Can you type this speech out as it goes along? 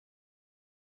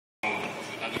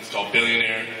called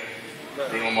Billionaire.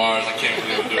 Bruno Mars, I can't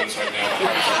believe I'm doing this right now.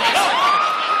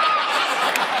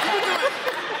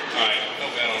 Alright, no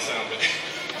bad on sound, but...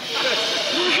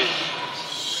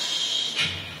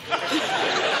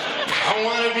 I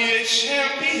wanna be a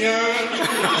champion,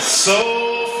 so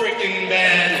freaking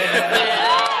bad.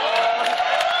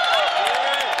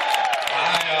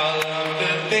 Buy all of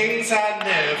the things I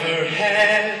never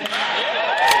had.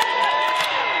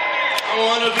 I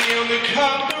wanna be on the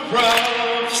cover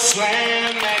of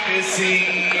Slam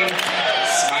magazine,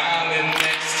 smiling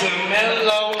next to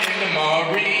Mello in the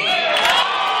Maury.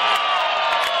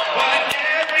 But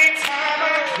every time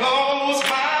I close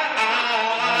my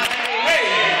eyes,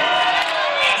 hey,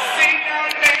 I see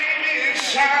our name in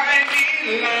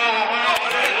shining light.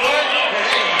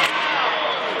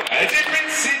 A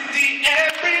different city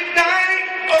every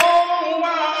night. Oh,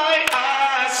 why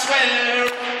I swear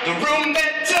the room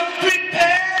that to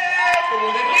prepare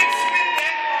for the Knicks with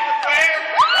that hardware.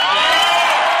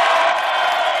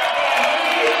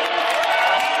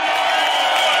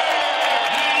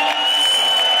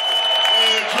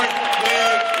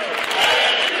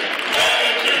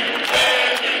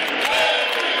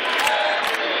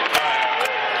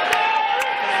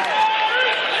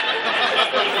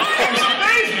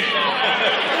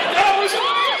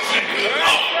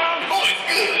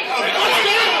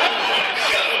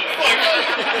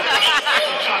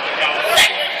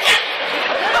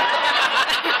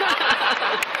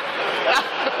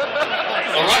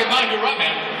 You're right,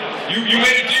 man. You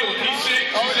made a deal with me,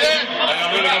 sick. Oh, yeah.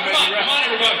 I'm really gonna make you rap. Come on,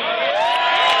 everybody.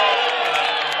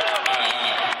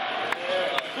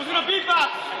 Who's gonna beatbox?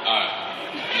 Alright.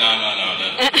 No.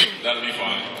 That'll be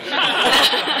fine.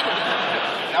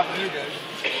 Not for you guys.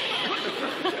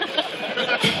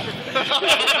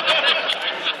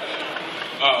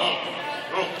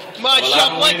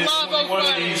 Shump, like Marvo one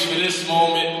of these for this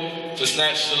moment to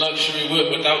snatch the luxury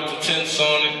whip without the tints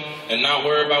on it and not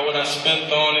worry about what I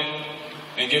spent on it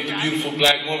and give the beautiful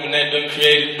black woman that done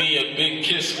created me a big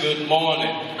kiss good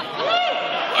morning.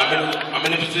 I'm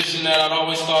in a position that I'd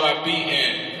always thought I'd be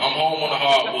in. I'm home on the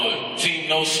hardwood. Team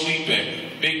no sleeping.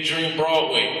 Big dream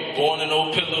Broadway. Born in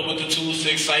old pillar with the tools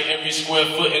to excite every square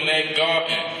foot in that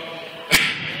garden.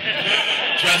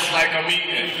 Dressed like I'm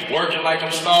eating, working like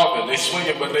I'm starving. They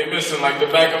swinging, but they missing like the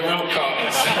back of milk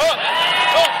cartons.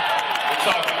 We're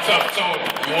talking tough tone.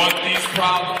 You want these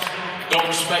problems? Don't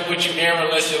respect what you air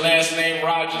unless your last name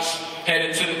Rogers.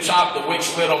 Headed to the top, the wick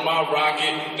slid on my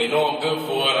rocket. They know I'm good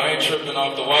for it. I ain't tripping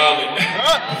off the wallet.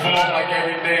 Perform like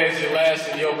every day is your last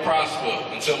and you'll prosper.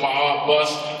 Until my heart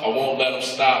busts, I won't let them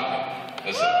stop me.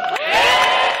 That's it.